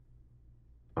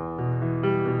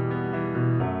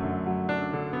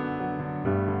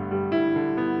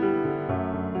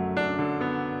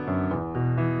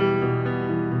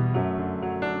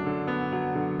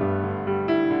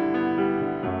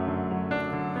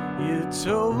You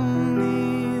told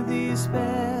me these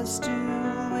past 2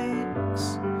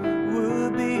 weeks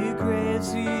would be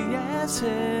crazy as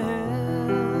hell,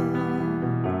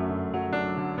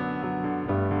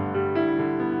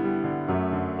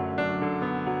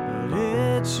 but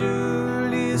it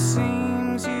surely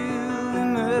seems you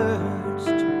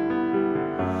emerged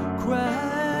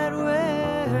quite well.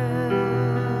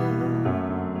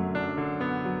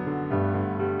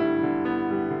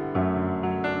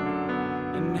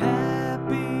 And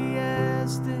happy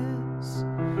as this,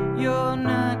 you're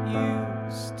not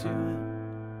used to it.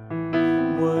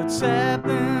 What's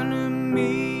happened to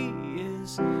me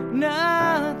is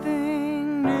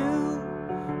nothing new.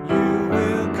 You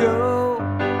will go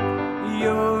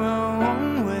your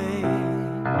own way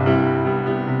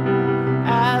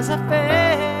as I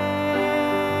fade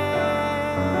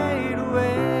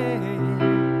away.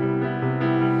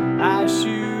 I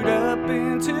shoot up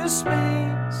into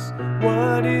space.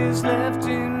 What is left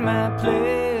in my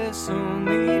place?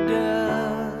 Only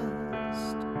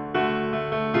dust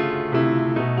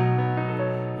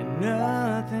and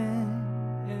nothing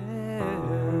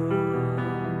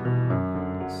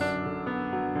else.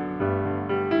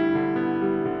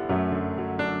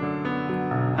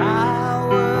 I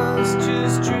was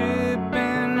just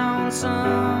tripping on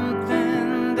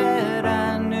something that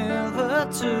I never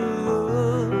took.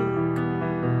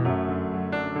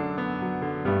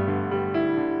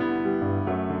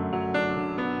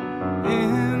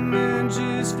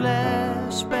 Images,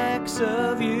 flashbacks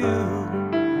of you,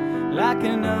 like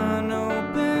an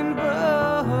unopened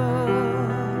book.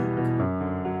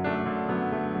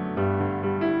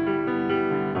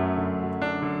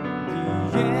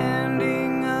 The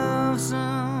ending of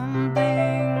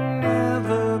something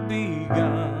never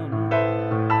begun.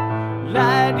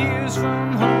 Light years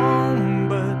from home,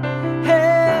 but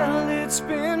hell, it's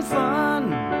been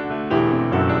fun.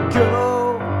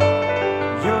 Go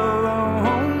your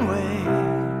own way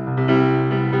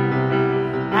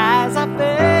as I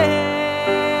fade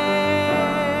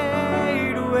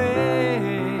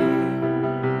away.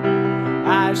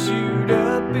 I shoot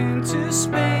up into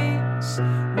space.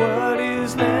 What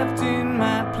is left in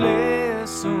my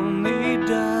place? Only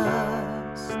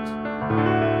dust and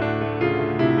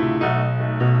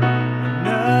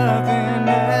nothing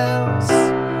else.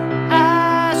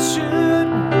 I should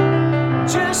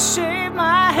just shave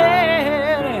my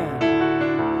head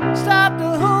and start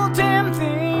the whole damn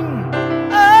thing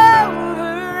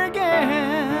over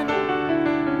again.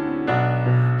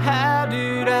 How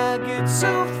did I get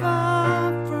so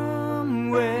far from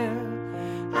where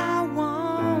I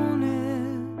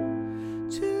wanted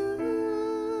to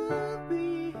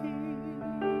be?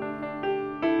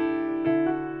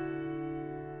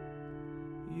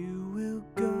 You will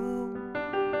go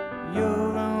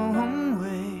your own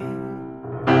way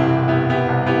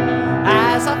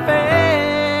as I fade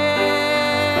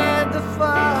the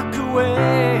fuck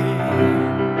away.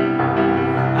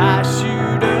 I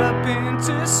shoot up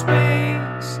into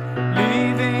space,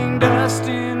 leaving dust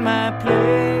in my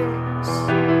place.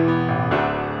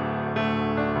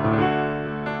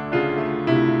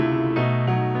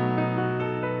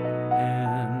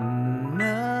 And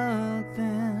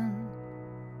nothing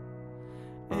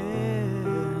else.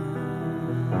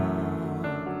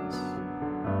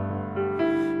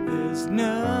 There's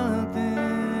nothing